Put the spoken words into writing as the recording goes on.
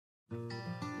Today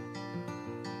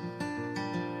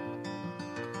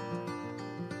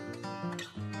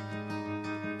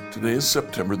is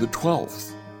September the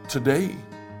 12th. Today,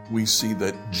 we see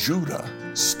that Judah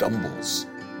stumbles.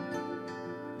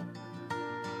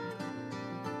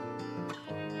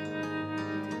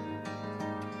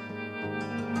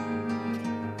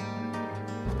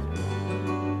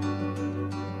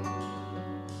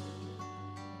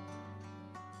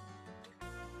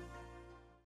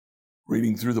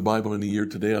 Reading through the Bible in a year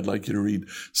today, I'd like you to read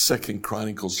 2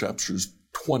 Chronicles chapters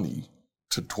 20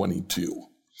 to 22.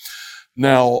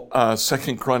 Now,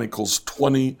 2 Chronicles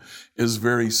 20 is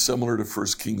very similar to 1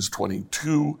 Kings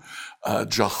 22.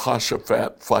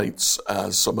 Jehoshaphat fights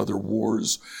some other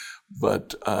wars,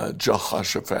 but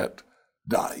Jehoshaphat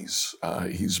dies.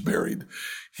 He's buried.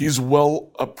 He's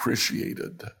well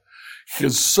appreciated.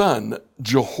 His son,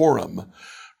 Jehoram,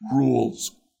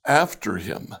 rules after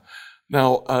him.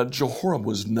 Now, Jehoram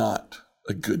was not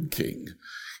a good king.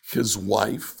 His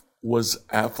wife was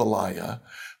Athaliah,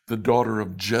 the daughter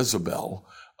of Jezebel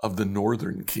of the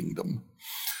northern kingdom.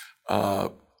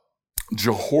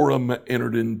 Jehoram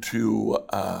entered into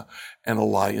an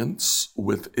alliance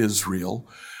with Israel.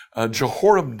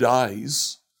 Jehoram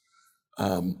dies.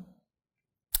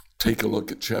 Take a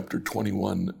look at chapter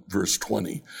 21, verse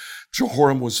 20.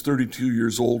 Jehoram was 32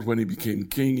 years old when he became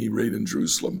king. He reigned in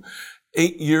Jerusalem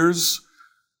 8 years.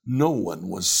 No one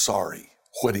was sorry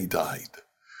when he died.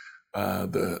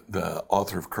 The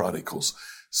author of Chronicles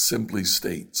simply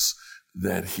states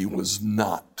that he was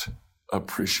not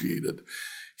appreciated.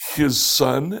 His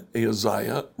son,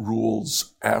 Ahaziah,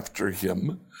 rules after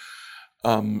him.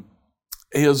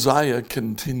 Ahaziah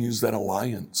continues that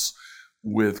alliance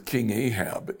with King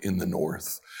Ahab in the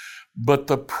north. But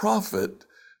the prophet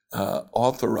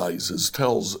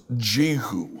tells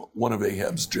Jehu, one of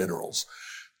Ahab's generals,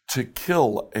 to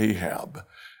kill Ahab,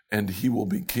 and he will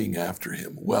be king after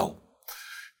him. Well,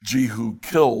 Jehu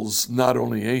kills not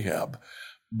only Ahab,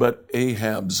 but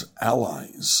Ahab's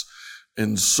allies.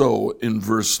 And so in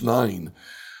verse 9,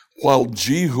 while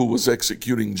Jehu was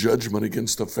executing judgment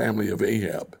against the family of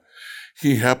Ahab,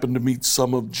 he happened to meet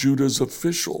some of Judah's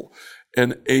official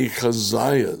and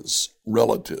Ahaziah's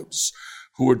relatives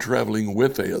who were traveling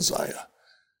with Ahaziah.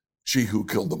 Jehu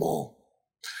killed them all.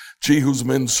 Jehu's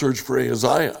men searched for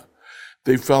Ahaziah.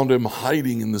 They found him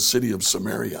hiding in the city of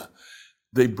Samaria.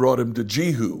 They brought him to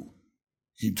Jehu.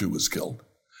 He too was killed.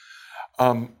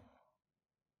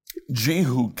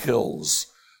 Jehu kills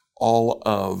all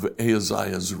of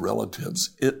Ahaziah's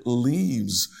relatives. It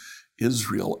leaves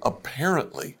Israel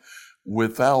apparently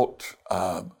without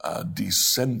a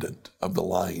descendant of the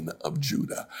line of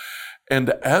Judah. And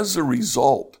as a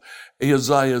result,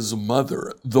 Ahaziah's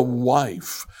mother, the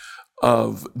wife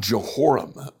of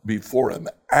Jehoram before him,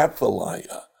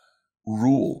 Athaliah,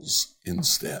 rules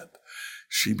instead.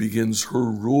 She begins her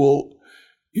rule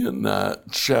in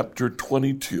chapter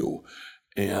 22,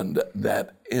 and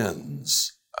that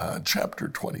ends chapter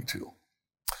 22.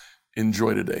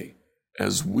 Enjoy today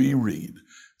as we read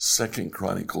 2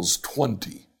 Chronicles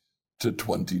 20 to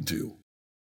 22.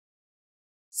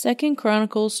 2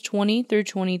 Chronicles 20 through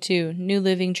 22, New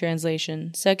Living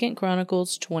Translation. 2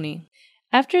 Chronicles 20.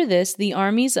 After this, the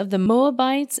armies of the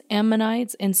Moabites,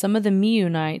 Ammonites, and some of the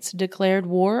Meunites declared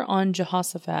war on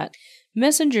Jehoshaphat.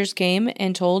 Messengers came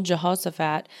and told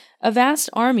Jehoshaphat, "A vast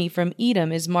army from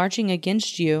Edom is marching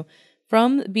against you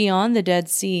from beyond the Dead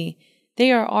Sea.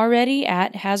 They are already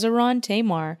at Hazeron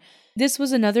Tamar." This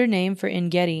was another name for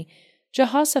En-gedi.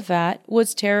 Jehoshaphat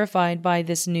was terrified by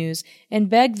this news and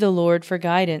begged the Lord for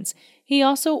guidance. He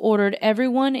also ordered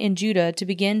everyone in Judah to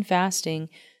begin fasting.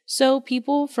 So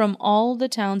people from all the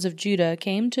towns of Judah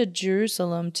came to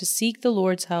Jerusalem to seek the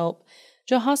Lord's help.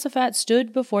 Jehoshaphat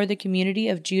stood before the community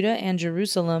of Judah and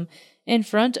Jerusalem in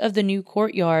front of the new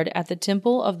courtyard at the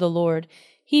temple of the Lord.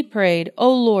 He prayed,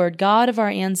 "O Lord, God of our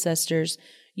ancestors,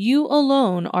 you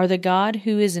alone are the God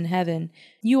who is in heaven.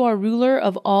 You are ruler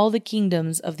of all the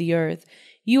kingdoms of the earth.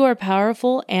 You are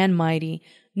powerful and mighty.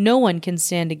 No one can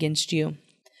stand against you.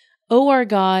 O our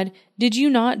God, did you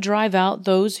not drive out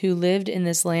those who lived in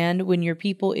this land when your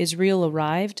people Israel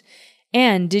arrived?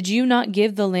 And did you not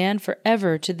give the land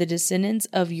forever to the descendants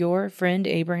of your friend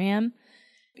Abraham?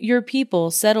 Your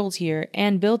people settled here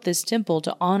and built this temple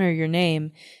to honor your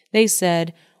name. They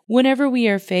said, 'Whenever we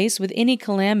are faced with any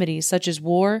calamity such as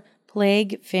war,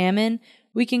 plague, famine,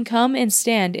 we can come and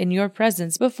stand in your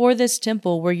presence before this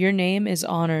temple where your name is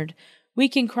honored. We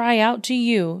can cry out to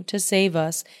you to save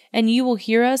us, and you will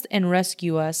hear us and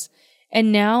rescue us.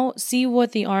 And now see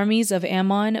what the armies of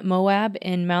Ammon, Moab,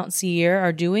 and Mount Seir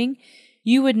are doing.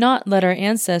 You would not let our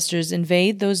ancestors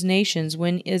invade those nations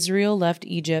when Israel left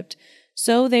Egypt,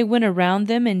 so they went around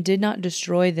them and did not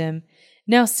destroy them.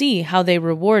 Now see how they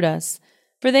reward us.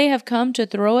 For they have come to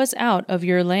throw us out of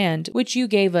your land, which you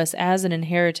gave us as an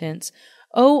inheritance.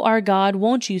 O our God,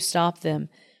 won't you stop them?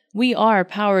 We are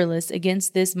powerless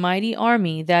against this mighty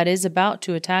army that is about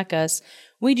to attack us.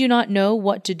 We do not know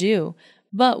what to do,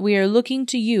 but we are looking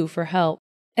to you for help.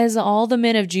 As all the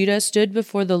men of Judah stood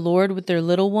before the Lord with their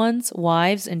little ones,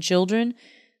 wives, and children,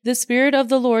 the Spirit of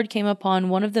the Lord came upon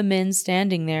one of the men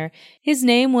standing there. His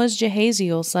name was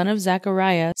Jahaziel, son of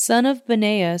Zechariah, son of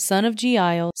Benaiah, son of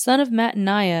Jeiel, son of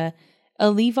Mattaniah, a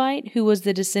Levite who was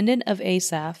the descendant of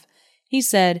Asaph. He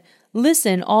said,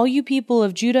 Listen, all you people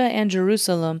of Judah and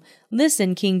Jerusalem.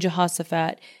 Listen, King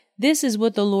Jehoshaphat. This is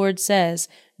what the Lord says.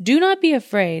 Do not be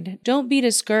afraid. Don't be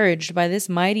discouraged by this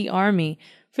mighty army,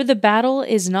 for the battle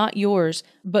is not yours,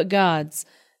 but God's.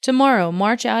 Tomorrow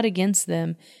march out against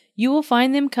them. You will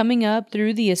find them coming up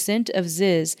through the ascent of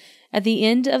Ziz, at the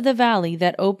end of the valley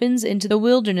that opens into the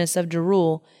wilderness of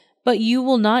Jerul, but you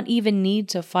will not even need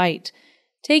to fight.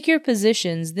 Take your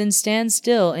positions, then stand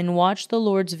still and watch the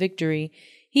Lord's victory.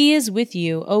 He is with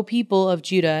you, O people of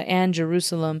Judah and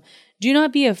Jerusalem. Do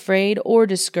not be afraid or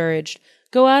discouraged.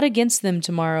 Go out against them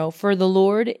tomorrow, for the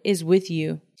Lord is with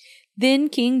you. Then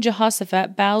King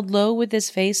Jehoshaphat bowed low with his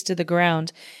face to the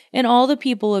ground, and all the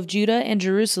people of Judah and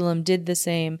Jerusalem did the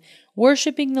same,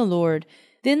 worshipping the Lord.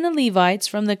 Then the Levites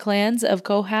from the clans of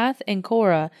Kohath and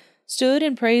Korah stood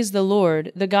and praised the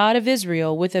Lord, the God of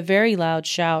Israel, with a very loud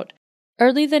shout.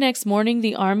 Early the next morning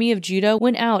the army of Judah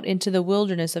went out into the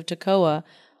wilderness of Tekoa.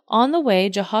 On the way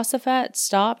Jehoshaphat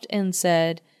stopped and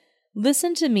said,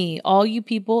 Listen to me, all you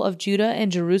people of Judah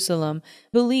and Jerusalem.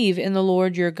 Believe in the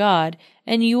Lord your God,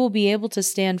 and you will be able to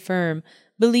stand firm.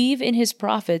 Believe in his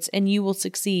prophets, and you will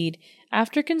succeed.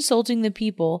 After consulting the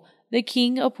people, the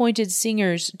king appointed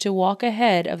singers to walk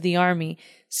ahead of the army,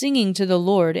 singing to the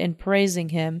Lord and praising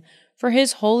him for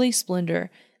his holy splendor.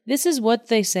 This is what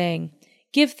they sang.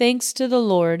 Give thanks to the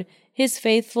Lord, his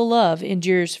faithful love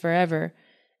endures forever.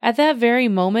 At that very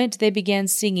moment they began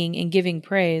singing and giving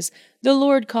praise. The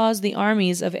Lord caused the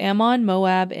armies of Ammon,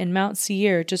 Moab, and Mount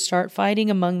Seir to start fighting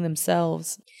among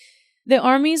themselves. The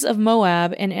armies of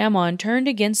Moab and Ammon turned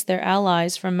against their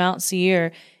allies from Mount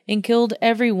Seir and killed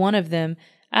every one of them.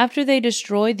 After they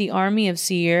destroyed the army of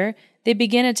Seir, they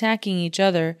began attacking each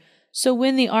other. So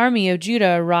when the army of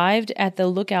Judah arrived at the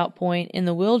lookout point in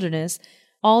the wilderness,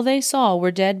 all they saw were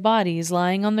dead bodies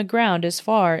lying on the ground as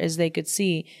far as they could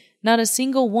see. Not a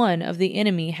single one of the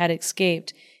enemy had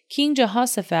escaped. King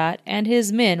Jehoshaphat and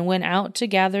his men went out to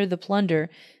gather the plunder.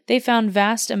 They found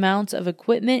vast amounts of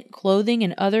equipment, clothing,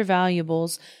 and other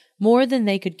valuables, more than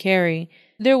they could carry.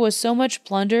 There was so much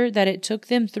plunder that it took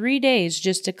them 3 days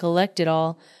just to collect it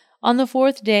all. On the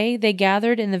 4th day they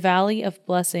gathered in the Valley of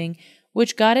Blessing,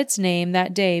 which got its name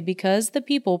that day because the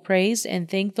people praised and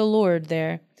thanked the Lord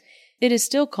there. It is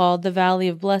still called the Valley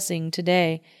of Blessing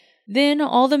today. Then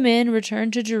all the men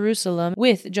returned to Jerusalem,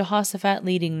 with Jehoshaphat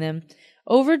leading them.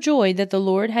 Overjoyed that the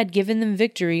Lord had given them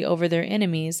victory over their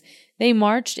enemies, they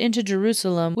marched into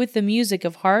Jerusalem with the music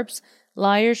of harps,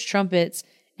 lyres, trumpets,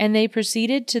 and they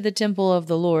proceeded to the temple of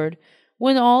the Lord.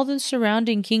 When all the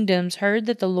surrounding kingdoms heard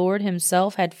that the Lord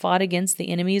himself had fought against the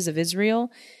enemies of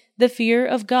Israel, the fear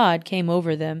of God came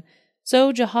over them.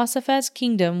 So Jehoshaphat's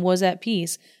kingdom was at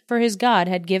peace, for his God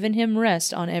had given him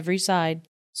rest on every side.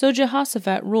 So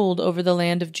Jehoshaphat ruled over the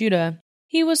land of Judah.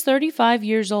 He was 35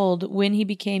 years old when he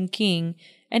became king,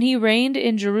 and he reigned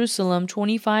in Jerusalem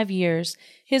 25 years.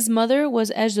 His mother was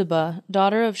Ezubah,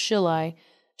 daughter of Shilai.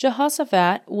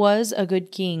 Jehoshaphat was a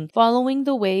good king, following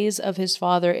the ways of his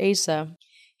father Asa.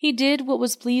 He did what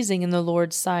was pleasing in the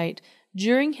Lord's sight.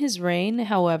 During his reign,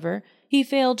 however, he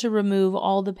failed to remove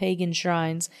all the pagan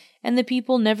shrines, and the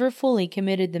people never fully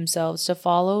committed themselves to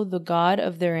follow the God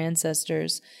of their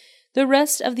ancestors. The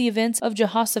rest of the events of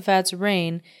Jehoshaphat's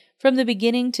reign, from the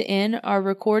beginning to end, are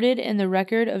recorded in the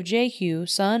record of Jehu,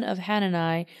 son of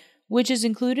Hanani, which is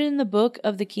included in the book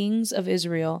of the kings of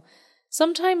Israel.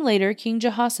 Sometime later, King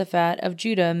Jehoshaphat of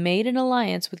Judah made an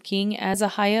alliance with King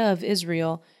Ahaziah of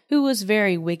Israel, who was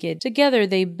very wicked. Together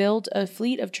they built a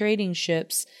fleet of trading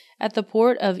ships at the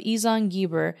port of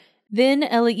Ezon-Geber. Then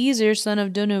Eliezer, son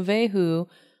of Donovehu,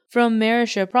 from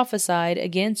Mareshah prophesied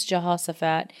against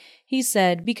Jehoshaphat. He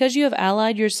said, Because you have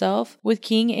allied yourself with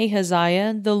King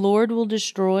Ahaziah, the Lord will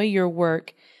destroy your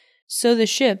work. So the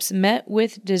ships met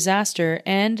with disaster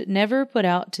and never put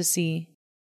out to sea.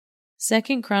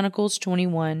 2 Chronicles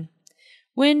 21.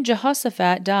 When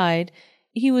Jehoshaphat died,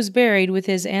 he was buried with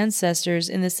his ancestors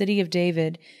in the city of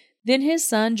David. Then his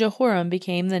son Jehoram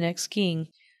became the next king.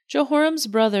 Jehoram's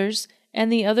brothers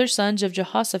and the other sons of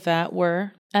Jehoshaphat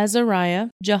were Azariah,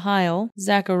 Jehiel,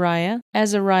 Zechariah,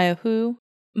 Azariahu,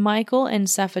 Michael, and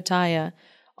Saphatiah.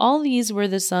 All these were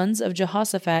the sons of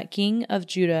Jehoshaphat, king of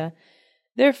Judah.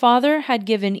 Their father had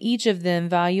given each of them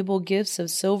valuable gifts of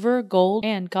silver, gold,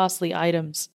 and costly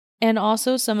items, and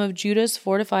also some of Judah's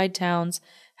fortified towns.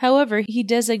 However, he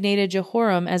designated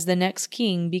Jehoram as the next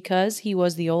king because he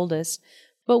was the oldest.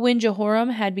 But when Jehoram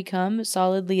had become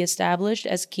solidly established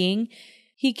as king,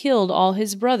 he killed all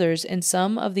his brothers and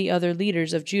some of the other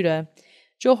leaders of Judah.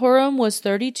 Jehoram was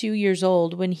 32 years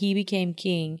old when he became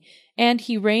king, and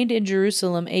he reigned in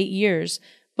Jerusalem 8 years.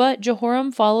 But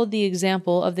Jehoram followed the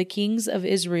example of the kings of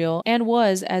Israel and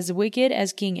was as wicked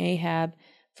as King Ahab,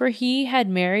 for he had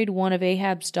married one of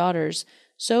Ahab's daughters.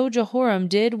 So Jehoram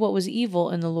did what was evil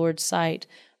in the Lord's sight.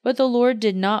 But the Lord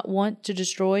did not want to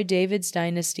destroy David's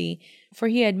dynasty, for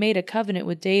he had made a covenant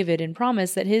with David and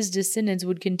promised that his descendants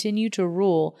would continue to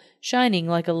rule, shining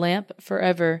like a lamp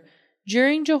forever.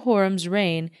 During Jehoram's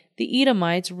reign, the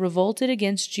Edomites revolted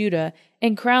against Judah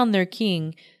and crowned their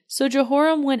king. So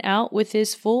Jehoram went out with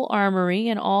his full armory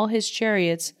and all his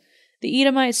chariots. The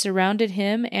Edomites surrounded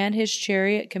him and his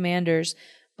chariot commanders,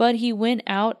 but he went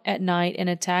out at night and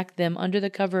attacked them under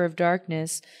the cover of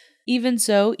darkness. Even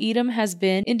so, Edom has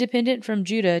been independent from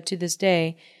Judah to this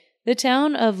day. The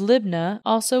town of Libnah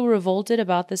also revolted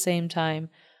about the same time.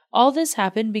 All this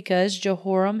happened because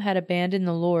Jehoram had abandoned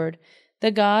the Lord,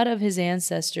 the God of his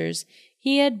ancestors.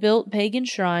 He had built pagan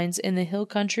shrines in the hill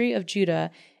country of Judah,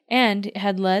 and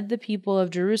had led the people of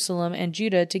Jerusalem and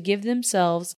Judah to give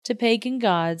themselves to pagan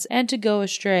gods and to go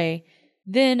astray.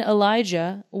 Then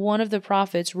Elijah, one of the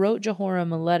prophets, wrote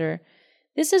Jehoram a letter.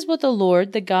 "This is what the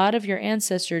Lord, the God of your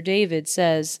ancestor David,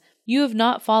 says. You have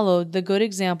not followed the good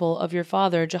example of your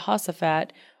father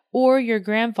Jehoshaphat, or your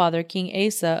grandfather King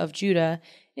Asa of Judah.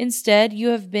 Instead, you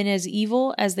have been as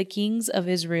evil as the kings of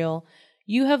Israel.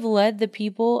 You have led the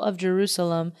people of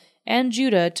Jerusalem and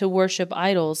Judah to worship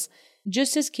idols,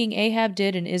 just as King Ahab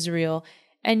did in Israel,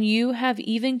 and you have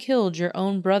even killed your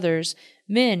own brothers,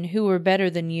 men who were better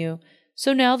than you.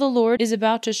 So now the Lord is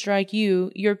about to strike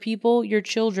you, your people, your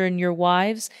children, your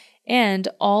wives, and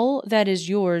all that is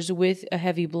yours with a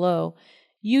heavy blow.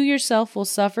 You yourself will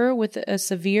suffer with a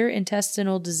severe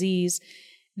intestinal disease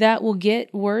that will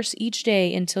get worse each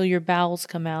day until your bowels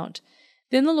come out."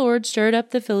 Then the Lord stirred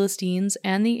up the Philistines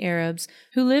and the Arabs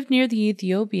who lived near the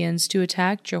Ethiopians to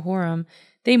attack Jehoram.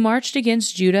 They marched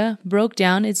against Judah, broke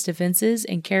down its defenses,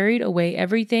 and carried away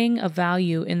everything of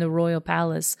value in the royal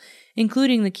palace,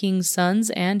 including the king's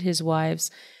sons and his wives.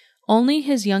 Only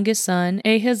his youngest son,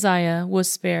 Ahaziah,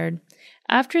 was spared.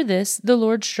 After this, the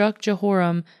Lord struck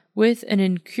Jehoram with an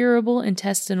incurable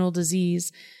intestinal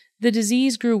disease. The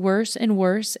disease grew worse and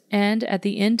worse, and at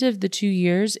the end of the 2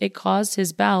 years it caused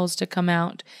his bowels to come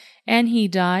out, and he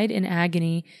died in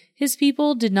agony. His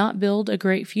people did not build a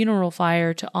great funeral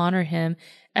fire to honor him,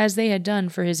 as they had done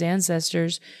for his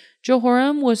ancestors.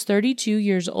 Jehoram was 32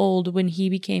 years old when he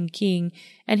became king,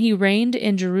 and he reigned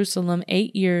in Jerusalem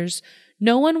 8 years.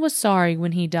 No one was sorry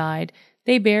when he died.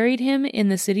 They buried him in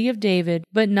the city of David,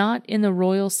 but not in the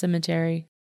royal cemetery.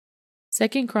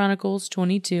 2 Chronicles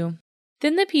 22.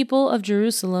 Then the people of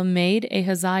Jerusalem made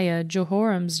Ahaziah,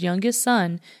 Jehoram's youngest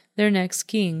son, their next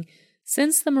king,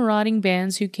 since the marauding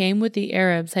bands who came with the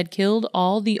Arabs had killed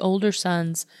all the older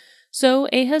sons. So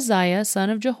Ahaziah,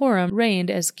 son of Jehoram, reigned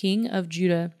as king of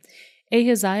Judah.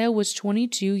 Ahaziah was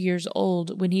 22 years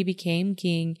old when he became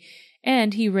king,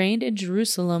 and he reigned in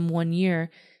Jerusalem 1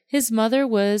 year. His mother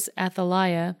was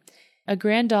Athaliah, a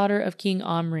granddaughter of King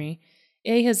Omri.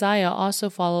 Ahaziah also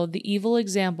followed the evil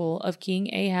example of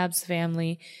King Ahab's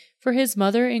family, for his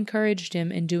mother encouraged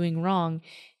him in doing wrong.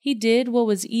 He did what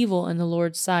was evil in the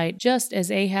Lord's sight, just as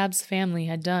Ahab's family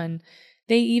had done.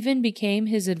 They even became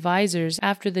his advisers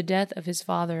after the death of his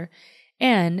father,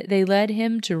 and they led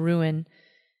him to ruin.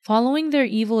 Following their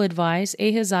evil advice,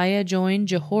 Ahaziah joined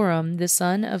Jehoram, the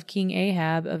son of King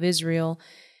Ahab of Israel,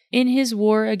 in his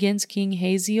war against King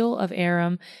Hazael of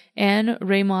Aram and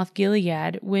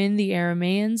Ramoth-Gilead. When the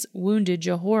Arameans wounded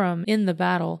Jehoram in the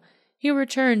battle, he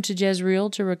returned to Jezreel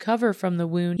to recover from the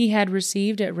wound he had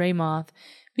received at Ramoth.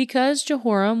 Because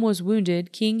Jehoram was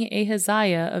wounded, King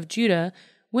Ahaziah of Judah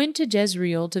went to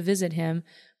Jezreel to visit him,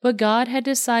 but God had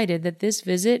decided that this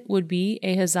visit would be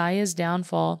Ahaziah's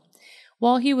downfall.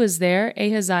 While he was there,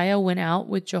 Ahaziah went out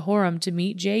with Jehoram to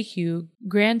meet Jehu,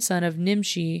 grandson of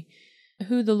Nimshi,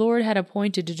 who the Lord had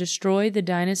appointed to destroy the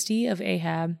dynasty of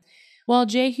Ahab. While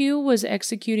Jehu was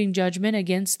executing judgment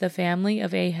against the family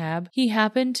of Ahab, he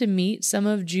happened to meet some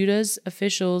of Judah's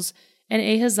officials and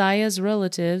Ahaziah's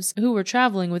relatives who were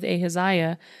traveling with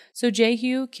Ahaziah. So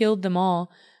Jehu killed them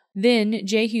all. Then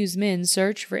Jehu's men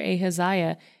searched for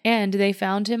Ahaziah, and they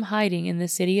found him hiding in the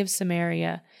city of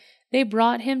Samaria. They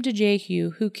brought him to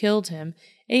Jehu, who killed him.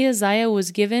 Ahaziah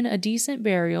was given a decent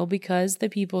burial because the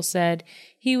people said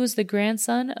he was the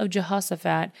grandson of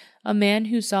Jehoshaphat, a man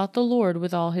who sought the Lord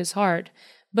with all his heart.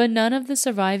 But none of the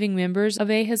surviving members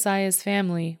of Ahaziah's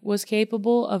family was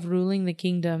capable of ruling the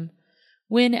kingdom.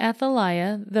 When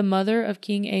Athaliah, the mother of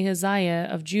King Ahaziah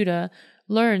of Judah,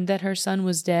 learned that her son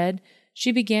was dead,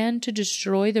 she began to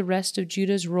destroy the rest of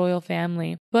Judah's royal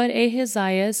family. But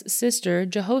Ahaziah's sister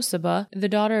Jehoshaphat, the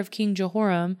daughter of King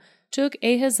Jehoram, took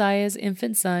Ahaziah's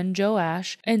infant son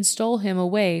Joash and stole him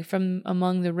away from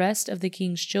among the rest of the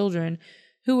king's children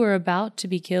who were about to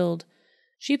be killed.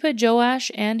 She put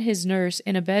Joash and his nurse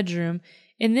in a bedroom.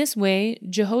 In this way,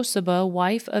 Jehoshaphat,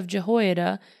 wife of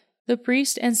Jehoiada, the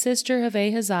priest and sister of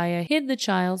Ahaziah, hid the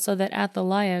child so that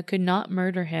Athaliah could not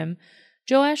murder him.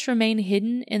 Joash remained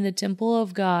hidden in the temple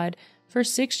of God for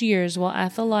 6 years while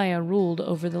Athaliah ruled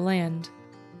over the land.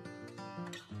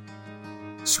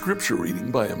 Scripture reading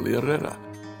by Emily Herrera.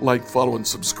 Like, follow, and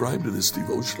subscribe to this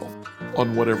devotional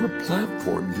on whatever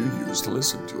platform you use to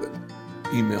listen to it.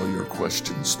 Email your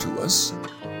questions to us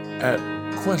at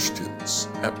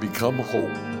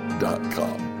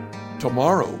questions@becomehope.com.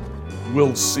 Tomorrow,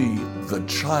 we'll see the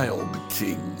Child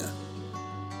King.